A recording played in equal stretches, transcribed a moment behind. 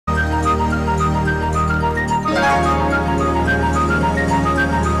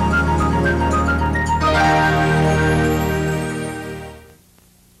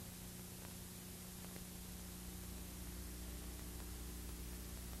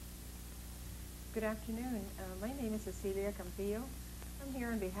Good afternoon. My name is Cecilia Campillo. I'm here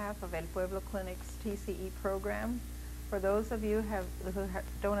on behalf of El Pueblo Clinic's TCE program. For those of you who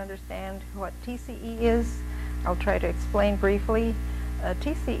don't understand what TCE is, I'll try to explain briefly.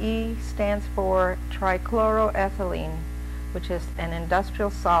 TCE stands for trichloroethylene, which is an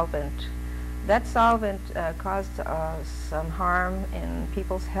industrial solvent. That solvent caused some harm in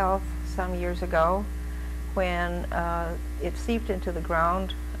people's health some years ago when it seeped into the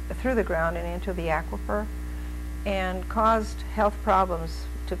ground, through the ground and into the aquifer, and caused health problems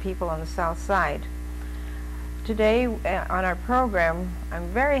to people on the south side. Today on our program, I'm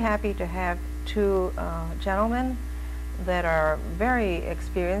very happy to have two gentlemen that are very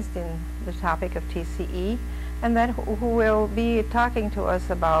experienced in the topic of TCE, and that who will be talking to us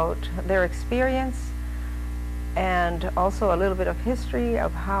about their experience and also a little bit of history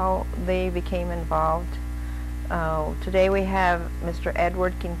of how they became involved. Today we have Mr.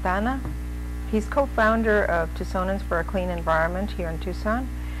 Edward Quintana. He's co-founder of Tucsonans for a Clean Environment here in Tucson,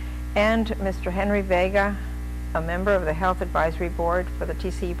 and Mr. Henry Vega, a member of the Health Advisory Board for the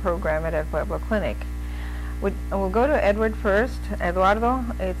TCE program at El Pueblo Clinic. We'll go to Edward first. Eduardo,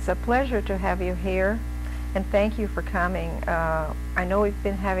 it's a pleasure to have you here, and thank you for coming. I know we've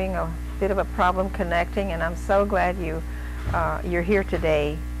been having a bit of a problem connecting, and I'm so glad you're here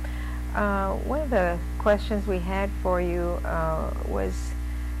today. One of the questions we had for you was,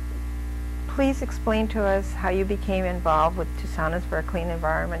 please explain to us how you became involved with Tucsonans for a Clean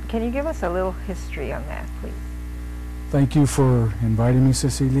Environment. Can you give us a little history on that, please? Thank you for inviting me,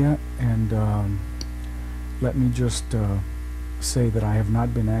 Cecilia, and let me just say that I have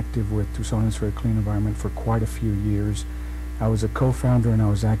not been active with Tucsonans for a Clean Environment for quite a few years. I was a co-founder and I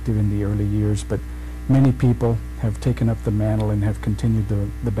was active in the early years, but many people have taken up the mantle and have continued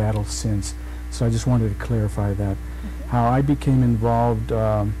the battle since. So I just wanted to clarify that. How I became involved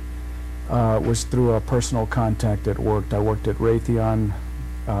was through a personal contact at work. I worked at Raytheon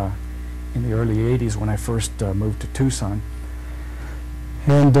in the early 80s when I first moved to Tucson.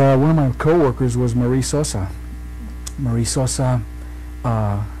 And one of my co-workers was Marie Sosa. Marie Sosa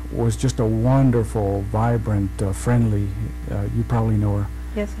was just a wonderful, vibrant, friendly, you probably know her,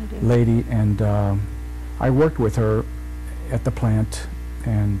 yes, I do, lady. And I worked with her at the plant,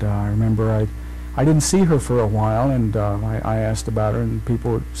 and I remember I didn't see her for a while, and I asked about her, and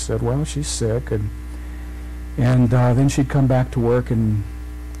people said, well, she's sick, and then she'd come back to work, and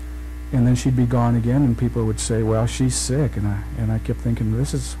then she'd be gone again, and people would say, well, she's sick, and I kept thinking,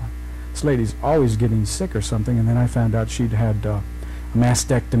 this lady's always getting sick or something. And then I found out she'd had a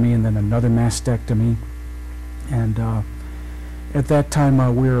mastectomy and then another mastectomy, and at that time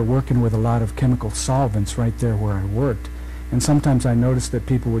we were working with a lot of chemical solvents right there where I worked. And sometimes I noticed that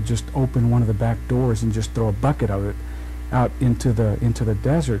people would just open one of the back doors and just throw a bucket of it out into the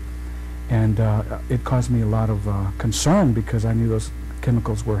desert. And it caused me a lot of concern because I knew those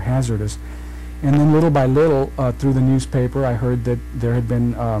chemicals were hazardous. And then little by little, through the newspaper, I heard that there had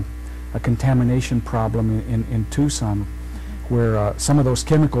been a contamination problem in Tucson, where some of those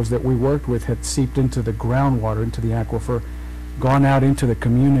chemicals that we worked with had seeped into the groundwater, into the aquifer, gone out into the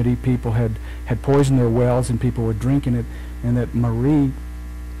community. People had poisoned their wells and people were drinking it, and that Marie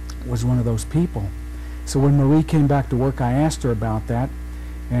was one of those people. So when Marie came back to work, I asked her about that,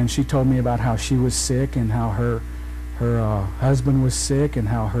 and she told me about how she was sick and how her husband was sick and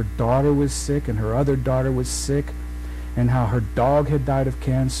how her daughter was sick and her other daughter was sick and how her dog had died of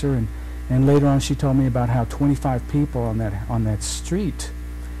cancer, and later on she told me about how 25 people on that street,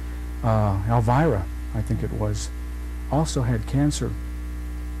 Elvira, I think it was, also had cancer.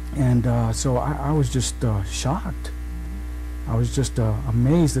 And so I was just shocked. I was just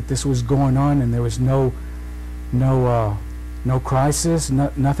amazed that this was going on, and there was no crisis,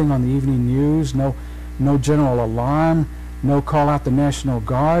 nothing on the evening news, no general alarm, no call out the National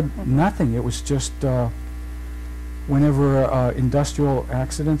Guard, nothing. It was just whenever industrial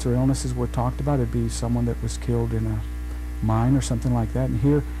accidents or illnesses were talked about, it'd be someone that was killed in a mine or something like that. And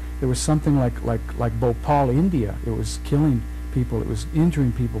here there was something like Bhopal, India. It was killing people, it was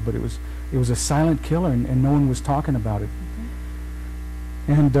injuring people, but it was a silent killer, and no one was talking about it.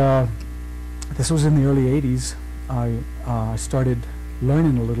 And this was in the early 80s. I started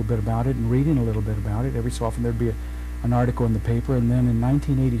learning a little bit about it and reading a little bit about it. Every so often there'd be an article in the paper, and then in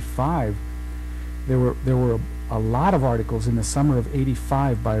 1985 there were a lot of articles in the summer of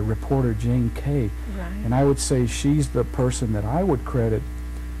 '85 by reporter Jane Kay. Right. And I would say she's the person that I would credit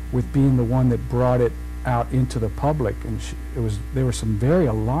with being the one that brought it out into the public. And there were some very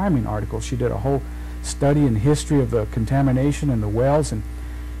alarming articles. She did a whole study and history of the contamination in the wells, and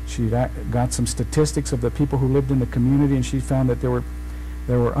she got some statistics of the people who lived in the community, and she found that there were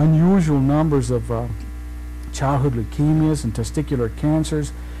There were unusual numbers of childhood leukemias and testicular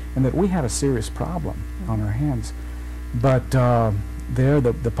cancers, and that we had a serious problem on our hands. But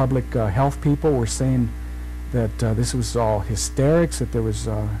the public health people were saying that this was all hysterics, that there was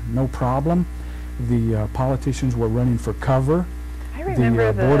no problem. The politicians were running for cover. I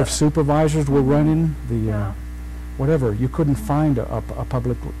remember the Board of Supervisors were running. Yeah. Whatever. You couldn't find a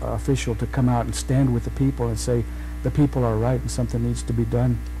public official to come out and stand with the people and say the people are right and something needs to be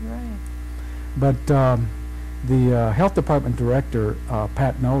done. Right. But the health department director,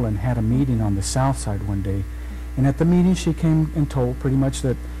 Pat Nolan, had a meeting on the south side one day, and at the meeting she came and told pretty much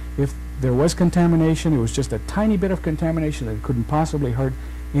that if there was contamination, it was just a tiny bit of contamination that couldn't possibly hurt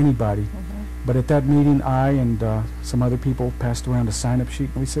anybody. But at that meeting, I and some other people passed around a sign-up sheet,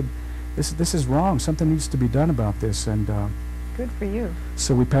 and we said, this is wrong. Something needs to be done about this. And good for you.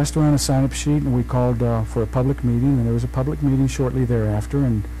 so we passed around a sign-up sheet, and we called for a public meeting, and there was a public meeting shortly thereafter.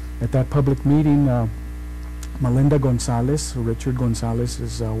 And at that public meeting, Melinda Gonzalez, Richard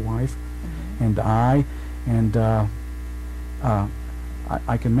Gonzalez's wife, and I, and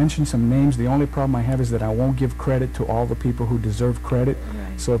I can mention some names. The only problem I have is that I won't give credit to all the people who deserve credit.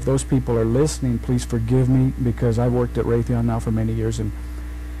 Right. So if those people are listening, please forgive me, because I've worked at Raytheon now for many years, and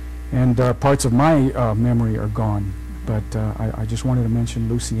parts of my memory are gone. But I just wanted to mention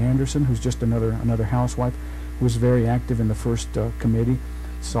Lucy Anderson, who's just another housewife, who was very active in the first committee.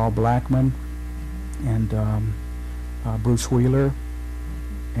 Saul Blackman, and Bruce Wheeler,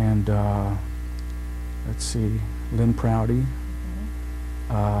 and let's see, Lynn Prouty.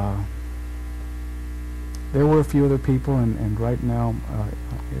 There were a few other people, and right now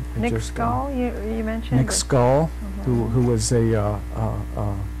Nick Skull, you mentioned? Nick Skull, who was a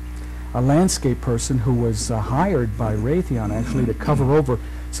landscape person who was hired by Raytheon actually to cover over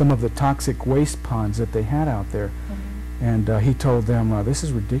some of the toxic waste ponds that they had out there. And he told them, this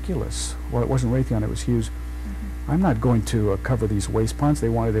is ridiculous. Well, it wasn't Raytheon, it was Hughes. I'm not going to cover these waste ponds. They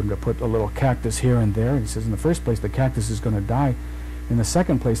wanted him to put a little cactus here and there. And he says, in the first place, the cactus is going to die. In the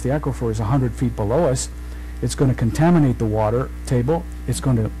second place, the aquifer is 100 feet below us. It's going to contaminate the water table. It's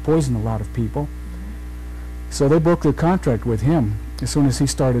going to poison a lot of people. So they broke their contract with him as soon as he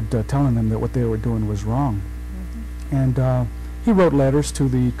started telling them that what they were doing was wrong. And he wrote letters to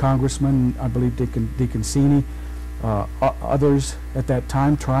the congressman, I believe DeConcini, others at that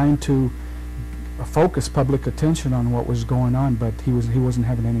time, trying to focus public attention on what was going on, but he wasn't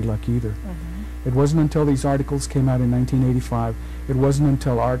having any luck either. It wasn't until these articles came out in 1985, it wasn't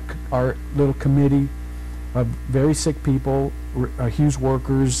until our little committee of very sick people, Hughes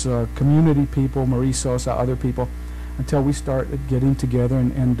workers, community people, Marie Sosa, other people, until we started getting together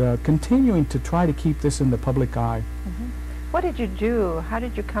and continuing to try to keep this in the public eye. What did you do? How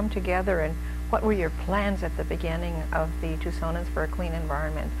did you come together, and what were your plans at the beginning of the Tucsonans for a Clean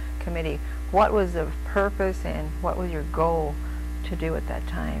Environment Committee? What was the purpose, and what was your goal to do at that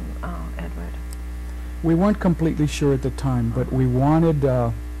time, Edward? We weren't completely sure at the time, but we wanted,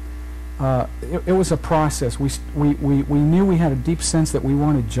 it was a process. We knew we had a deep sense that we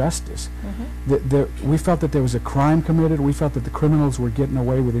wanted justice. We felt that there was a crime committed. We felt that the criminals were getting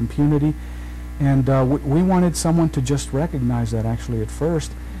away with impunity. And we wanted someone to just recognize that actually at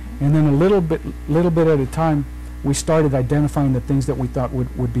first. And then a little bit at a time, we started identifying the things that we thought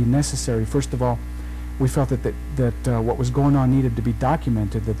would be necessary. First of all, we felt that what was going on needed to be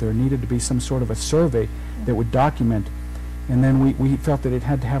documented, that there needed to be some sort of a survey that would document. And then we felt that it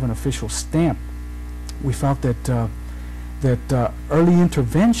had to have an official stamp. We felt that early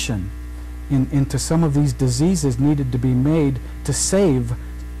intervention into some of these diseases needed to be made to save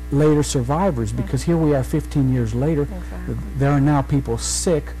later survivors, because here we are 15 years later. There are now people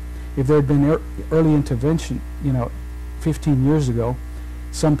sick. If there had been early intervention, 15 years ago,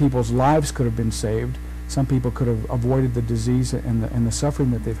 some people's lives could have been saved. Some people could have avoided the disease and the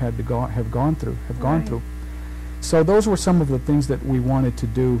suffering that they've had to gone through. So those were some of the things that we wanted to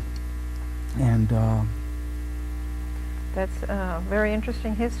do, and that's very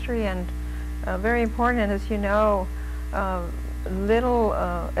interesting history, and very important. And as you know, as little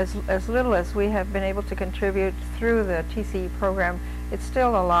as we have been able to contribute through the TCE program, it's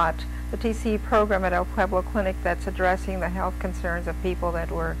still a lot. The TCE program at El Pueblo Clinic that's addressing the health concerns of people that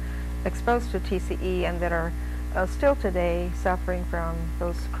were exposed to TCE and that are still today suffering from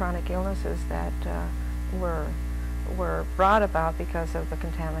those chronic illnesses that were brought about because of the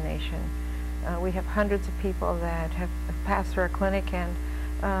contamination. We have hundreds of people that have passed through our clinic, and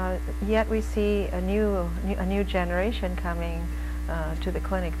yet we see a new generation coming to the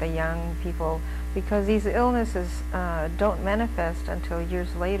clinic, the young people, because these illnesses don't manifest until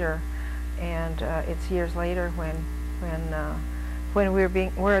years later, and it's years later when when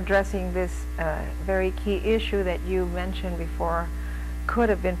we're addressing this very key issue that you mentioned before, could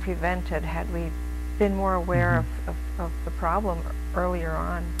have been prevented had we been more aware of the problem earlier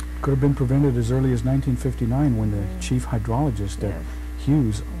on. Could have been prevented as early as 1959 when the chief hydrologist at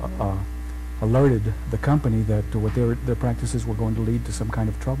Hughes alerted the company that what their practices were going to lead to some kind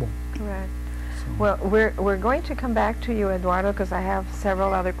of trouble. Correct. So Well, we're going to come back to you, Eduardo, because I have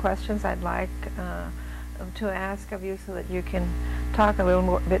several other questions I'd like to ask of you so that you can talk a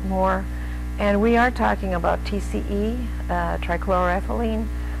little bit more. And we are talking about TCE, trichloroethylene,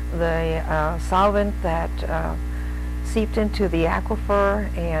 the solvent that seeped into the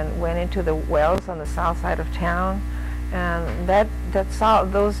aquifer and went into the wells on the south side of town. And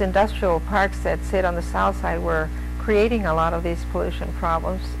those industrial parks that sit on the south side were creating a lot of these pollution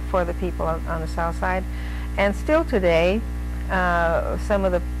problems for the people on the south side. And still today, some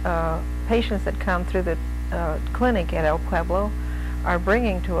of the patients that come through the clinic at El Pueblo are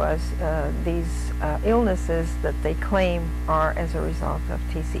bringing to us these illnesses that they claim are as a result of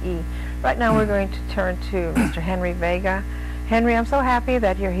TCE. Right now we're going to turn to Mr. Henry Vega. Henry, I'm so happy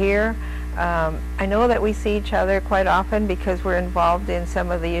that you're here. I know that we see each other quite often because we're involved in some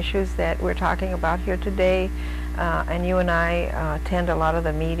of the issues that we're talking about here today. And you and I attend a lot of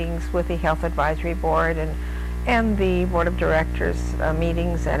the meetings with the Health Advisory Board and the Board of Directors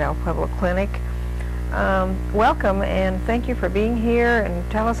meetings at El Pueblo Clinic. Welcome, and thank you for being here, and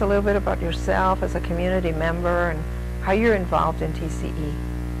tell us a little bit about yourself as a community member and how you're involved in TCE.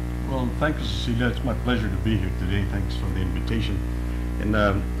 Well, thank you, Cecilia. It's my pleasure to be here today. Thanks for the invitation. And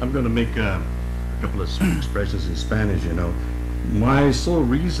I'm going to make a couple of expressions in Spanish, you know. My sole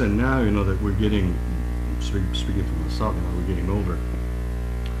reason now, you know, that we're getting, speaking from the south, you know, we're getting older,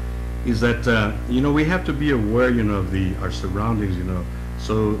 is that, you know, we have to be aware, you know, of our surroundings, you know.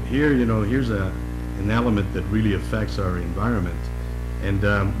 So here, you know, here's an element that really affects our environment. And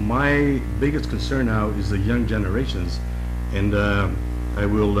my biggest concern now is the young generations. And I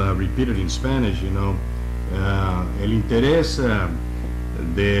will repeat it in Spanish, you know. El interés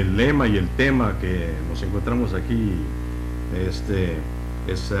del lema y el tema que nos encontramos aquí es del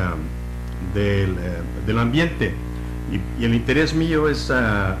ambiente. Y el interés mío es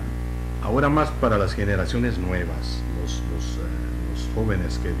ahora más para las generaciones nuevas, los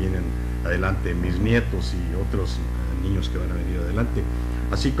jóvenes que vienen adelante, mis nietos y otros niños que van a venir adelante,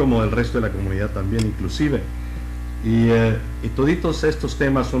 así como el resto de la comunidad también inclusive. Y toditos estos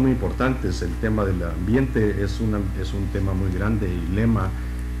temas son muy importantes. El tema del ambiente es un tema muy grande y el lema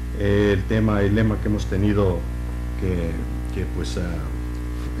que hemos tenido que pues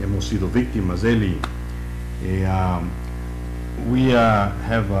hemos sido víctimas de él. We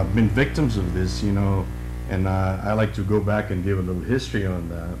have been victims of this, you know, and I like to go back and give a little history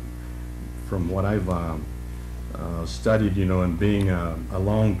on from what I've studied, you know, and being a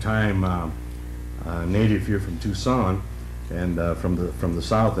long time native here from Tucson, and from the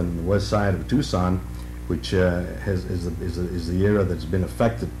south and west side of Tucson, which is the area that's been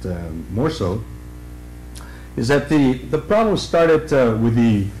affected more so, is that the problem started with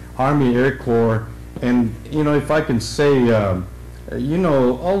the Army Air Corps. And you know, if I can say, you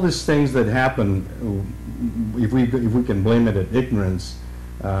know, all these things that happen, if we can blame it at ignorance,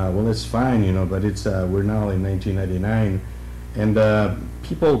 well, it's fine, you know. But it's we're now in 1999, and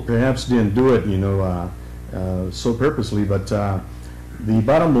people perhaps didn't do it, you know, so purposely. But the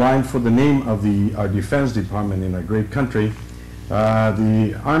bottom line, for the name of our defense department in our great country,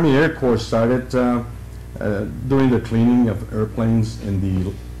 the Army Air Corps started doing the cleaning of airplanes in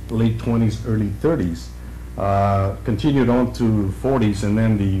the late 20s, early 30s, continued on to 40s, and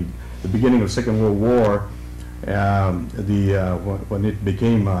then the beginning of Second World War, when it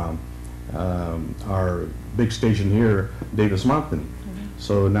became our big station here, Davis Mountain.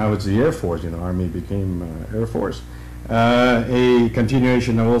 So now it's the Air Force, you know, Army became Air Force. A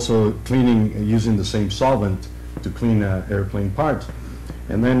continuation of also cleaning using the same solvent to clean airplane parts.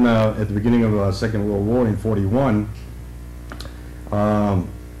 And then at the beginning of Second World War in 41,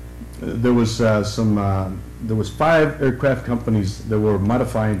 there was there was 5 aircraft companies that were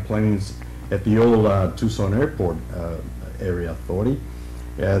modifying planes at the old Tucson Airport Area Authority,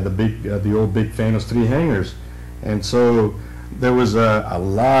 the old big famous 3 hangars, and so there was a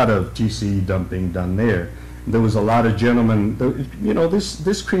lot of TCE dumping done there. There was a lot of gentlemen. You know,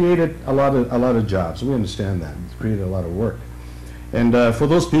 this created a lot of jobs. We understand that. It created a lot of work, and for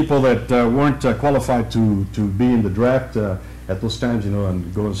those people that weren't qualified to be in the draft at those times, you know,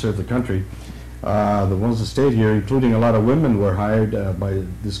 and go and serve the country, the ones that stayed here, including a lot of women, were hired by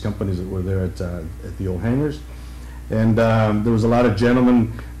these companies that were there at the old hangars. And there was a lot of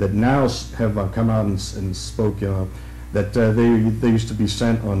gentlemen that now have come out and spoke, you know, that they used to be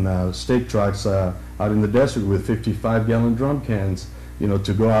sent on stake trucks out in the desert with 55-gallon drum cans, you know,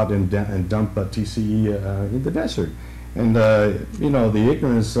 to go out and dump TCE in the desert. And you know, the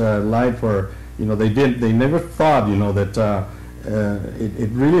ignorance lied for, you know, they never thought, you know, that it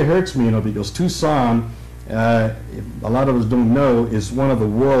really hurts me, you know, because Tucson, a lot of us don't know, is one of the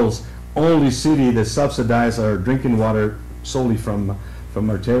world's only city that subsidizes our drinking water solely from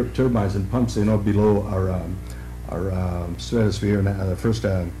our turbines and pumps, you know, below our stratosphere and the first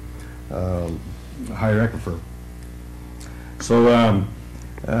higher aquifer. So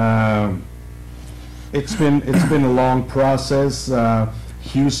it's been a long process.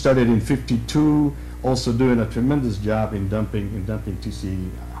 Hughes started in '52, also doing a tremendous job in dumping TCE,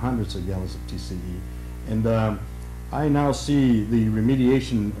 hundreds of gallons of TCE, and I now see the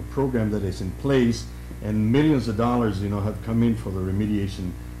remediation program that is in place, and millions of dollars, you know, have come in for the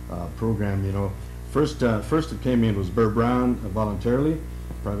remediation program. You know, first it came in was Burr Brown voluntarily,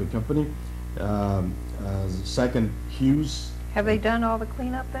 private company. Second, Hughes. Have they done all the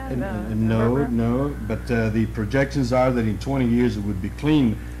cleanup then? No, but the projections are that in 20 years it would be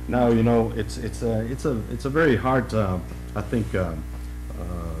clean. Now, you know, it's a very hard, I think,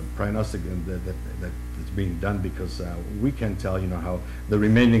 prognostic that's being done, because we can tell, you know, how the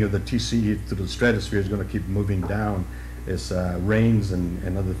remaining of the TCE to the stratosphere is going to keep moving down as rains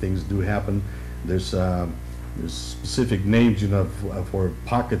and other things do happen. There's specific names, you know, for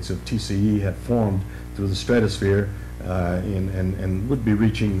pockets of TCE have formed through the stratosphere and would be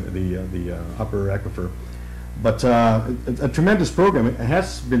reaching the upper aquifer. But a tremendous program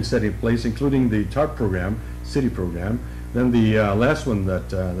has been set in place, including the TARP program, city program. Then the last one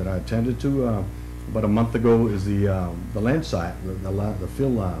that I attended to about a month ago is the land site, the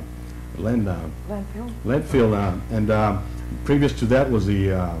fill landfill, and previous to that was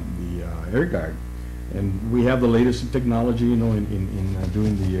the air guard. And we have the latest in technology, you know, in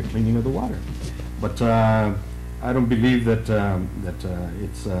doing the cleaning of the water. But I don't believe that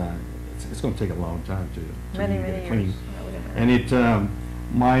it's going to take a long time to many get it years. clean. And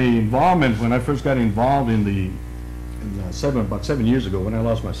my involvement when I first got involved in about 7 years ago, when I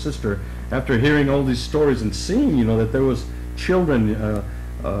lost my sister, after hearing all these stories and seeing, you know, that there was children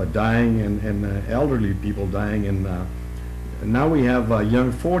dying and elderly people dying, and now we have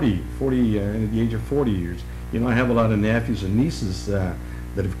young 40 at the age of 40 years. You know, I have a lot of nephews and nieces that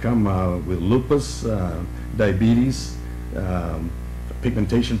have come with lupus, diabetes,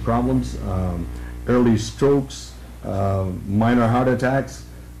 pigmentation problems, early strokes, minor heart attacks,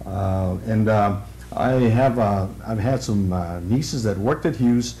 and I've had some nieces that worked at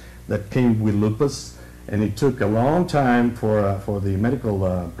Hughes that came with lupus, and it took a long time for the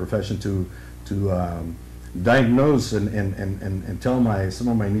medical profession to diagnose and tell some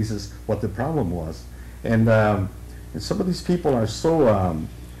of my nieces what the problem was. And some of these people are so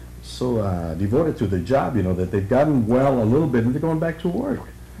devoted to their job, you know, that they've gotten well a little bit and they're going back to work.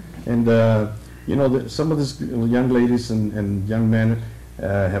 And you know, some of these young ladies and young men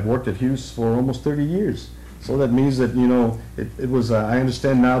have worked at Hughes for almost 30 years. So that means that, you know, it was, I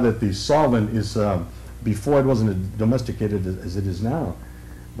understand now that the solvent is, before it wasn't as domesticated as it is now.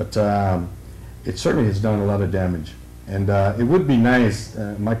 But it certainly has done a lot of damage. And it would be nice,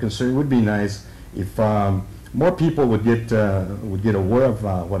 my concern would be nice if more people would get aware of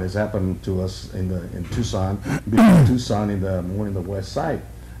what has happened to us in Tucson, because Tucson more in the west side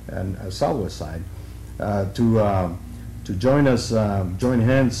and southwest side, to join us, join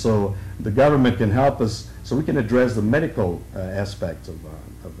hands, so the government can help us, so we can address the medical aspects of a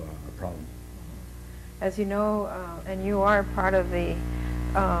problem. As you know, and you are part of the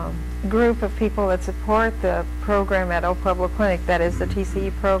group of people that support the program at El Pueblo Clinic, that is the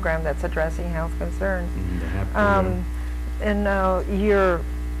TCE program that's addressing health concerns. And you're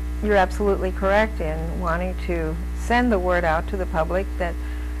absolutely correct in wanting to send the word out to the public that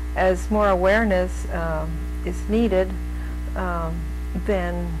as more awareness is needed,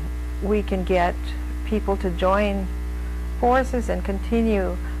 then we can get people to join forces and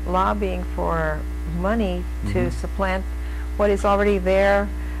continue lobbying for money to supplant what is already there.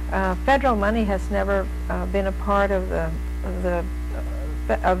 Federal money has never been a part of the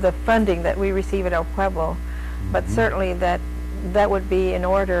funding that we receive at El Pueblo, but certainly that would be in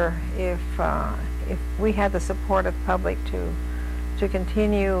order if we had the support of the public to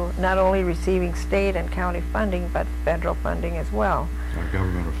continue not only receiving state and county funding, but federal funding as well. Our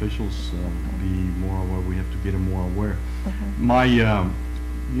government officials be more aware. We have to get them more aware. My,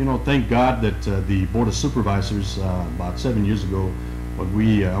 you know, thank God that the Board of Supervisors about 7 years ago,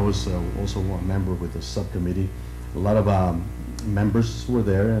 when I was also a member with the subcommittee, a lot of members were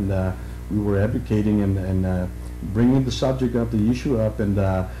there, and we were advocating and bringing the subject up, the issue up, and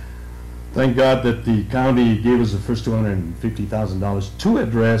thank God that the county gave us the first $250,000 to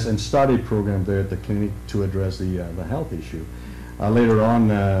address and start a program there at the clinic to address the health issue. Later on,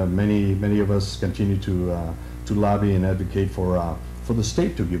 many of us continue to lobby and advocate for the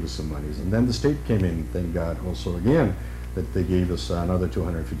state to give us some monies, and then the state came in, thank God, also again that they gave us another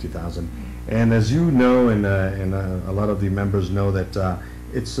 $250,000. And as you know, and a lot of the members know, that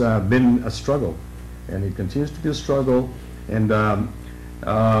it's been a struggle, and it continues to be a struggle. And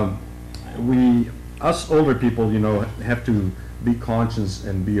us older people, have to be conscious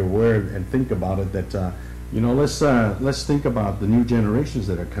and be aware and think about it. That let's think about the new generations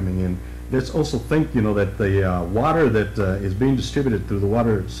that are coming in. Let's also think, that the water that is being distributed through the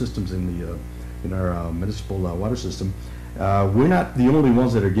water systems in our municipal water system, we're not the only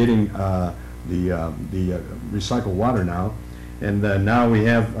ones that are getting the recycled water now. And now we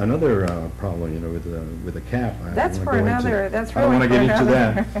have another problem, with the cap. That's for another. That's really. I don't want to get into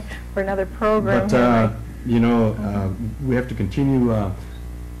that. For another program. But we have to continue,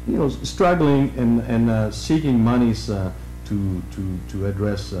 struggling and seeking monies to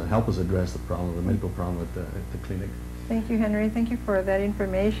address, help us address the problem, the medical problem at the clinic. Thank you, Henry. Thank you for that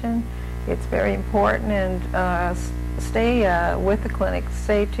information. It's very important, and stay with the clinic.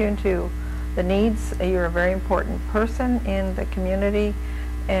 Stay tuned to the needs. You're a very important person in the community,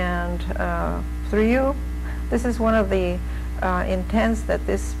 and through you, this is one of the intents that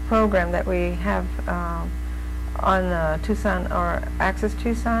this program that we have on Tucson, or Access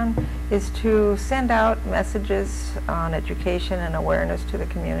Tucson, is to send out messages on education and awareness to the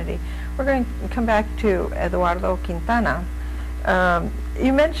community. We're going to come back to Eduardo Quintana.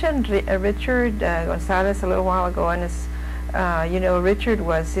 You mentioned Richard Gonzalez a little while ago, and it's, Richard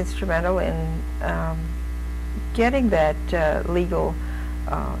was instrumental in getting that legal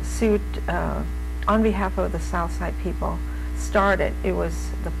suit on behalf of the Southside people started. It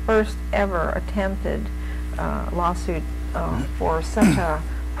was the first ever attempted lawsuit for such a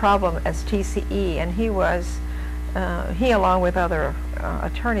problem as TCE, and he along with other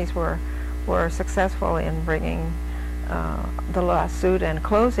attorneys were successful in bringing the lawsuit and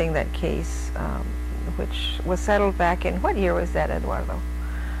closing that case, which was settled back in, what year was that, Eduardo?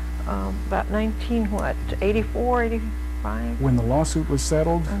 About 84, 85? When the lawsuit was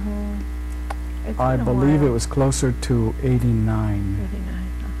settled, I believe it was closer to 89. 89.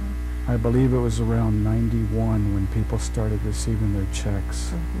 I believe it was around 91 when people started receiving their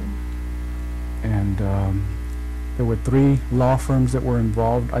checks. And there were 3 law firms that were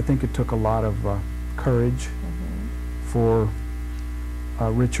involved. I think it took a lot of courage for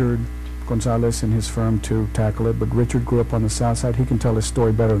Richard Gonzalez and his firm to tackle it, but Richard grew up on the South Side. He can tell his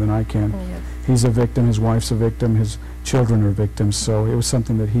story better than I can. Yes. He's a victim, his wife's a victim, his children are victims, so it was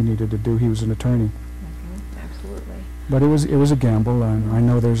something that he needed to do. He was an attorney. Absolutely. But it was a gamble, and I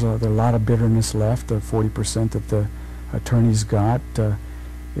know there's a lot of bitterness left. The 40% that the attorneys got,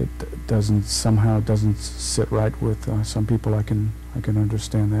 it doesn't sit right with some people. I can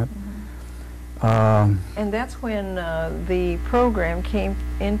understand that. And that's when the program came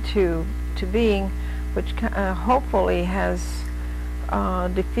into being, which hopefully has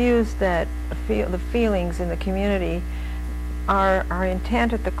diffused the feelings in the community. Our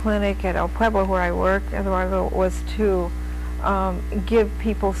intent at the clinic at El Pueblo, where I work, Eduardo, was to give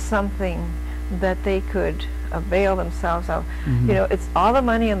people something that they could avail themselves of. It's all the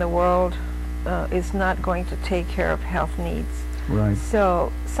money in the world is not going to take care of health needs. Right.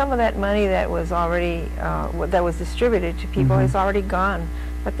 So some of that money that was already that was distributed to people is already gone,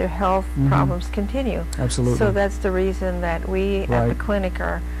 but their health problems continue. Absolutely. So that's the reason that we at the clinic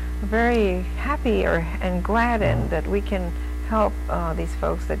are very happy and glad and that we can help these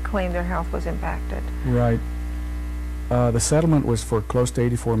folks that claim their health was impacted. Right. The settlement was for close to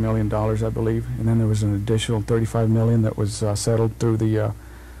 $84 million, I believe, and then there was an additional $35 million that was settled through the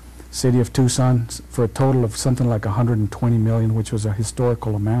City of Tucson for a total of something like $120 million, which was a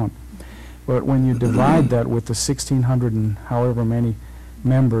historical amount. But when you divide that with the 1,600 and however many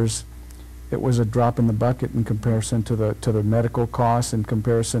members, it was a drop in the bucket in comparison to the medical costs, in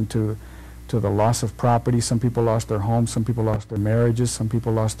comparison to the loss of property. Some people lost their homes, some people lost their marriages, some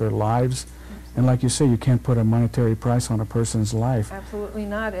people lost their lives. And like you say, you can't put a monetary price on a person's life. Absolutely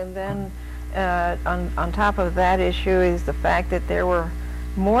not. And then on top of that issue is the fact that there were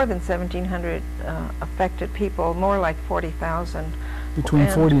more than 1,700 affected people, more like 40,000. Between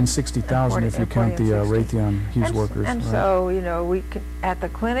 40 and 60,000 if you count the Raytheon Hughes workers. And so, we could, at the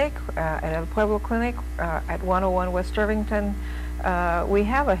clinic, at El Pueblo Clinic, at 101 West Irvington, we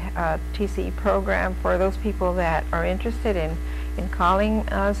have a TCE program for those people that are interested in calling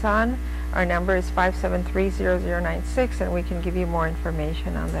us on. Our number is 573-0096, and we can give you more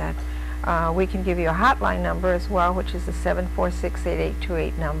information on that. We can give you a hotline number as well, which is the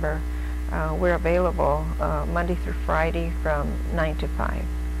 746-8828 number. We're available Monday through Friday from 9 to 5.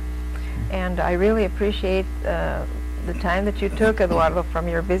 And I really appreciate the time that you took, Eduardo, from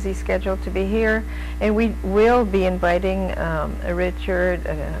your busy schedule to be here. And we will be inviting Richard,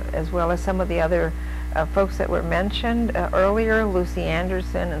 as well as some of the other folks that were mentioned earlier, Lucy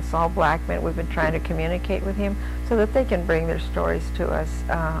Anderson and Saul Blackman. We've been trying to communicate with him so that they can bring their stories to us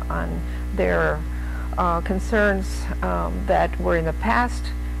on their concerns that were in the past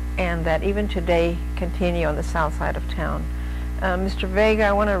and that even today continue on the south side of town. Mr. Vega,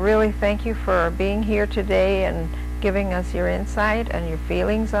 I want to really thank you for being here today and giving us your insight and your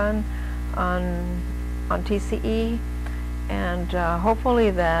feelings on TCE, and hopefully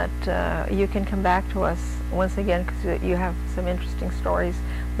that you can come back to us once again, because you have some interesting stories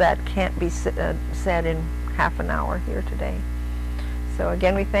that can't be said in half an hour here today. So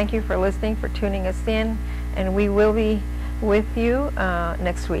again, we thank you for listening, for tuning us in, and we will be with you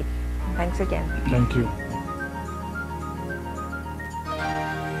next week. Thanks again. Thank you.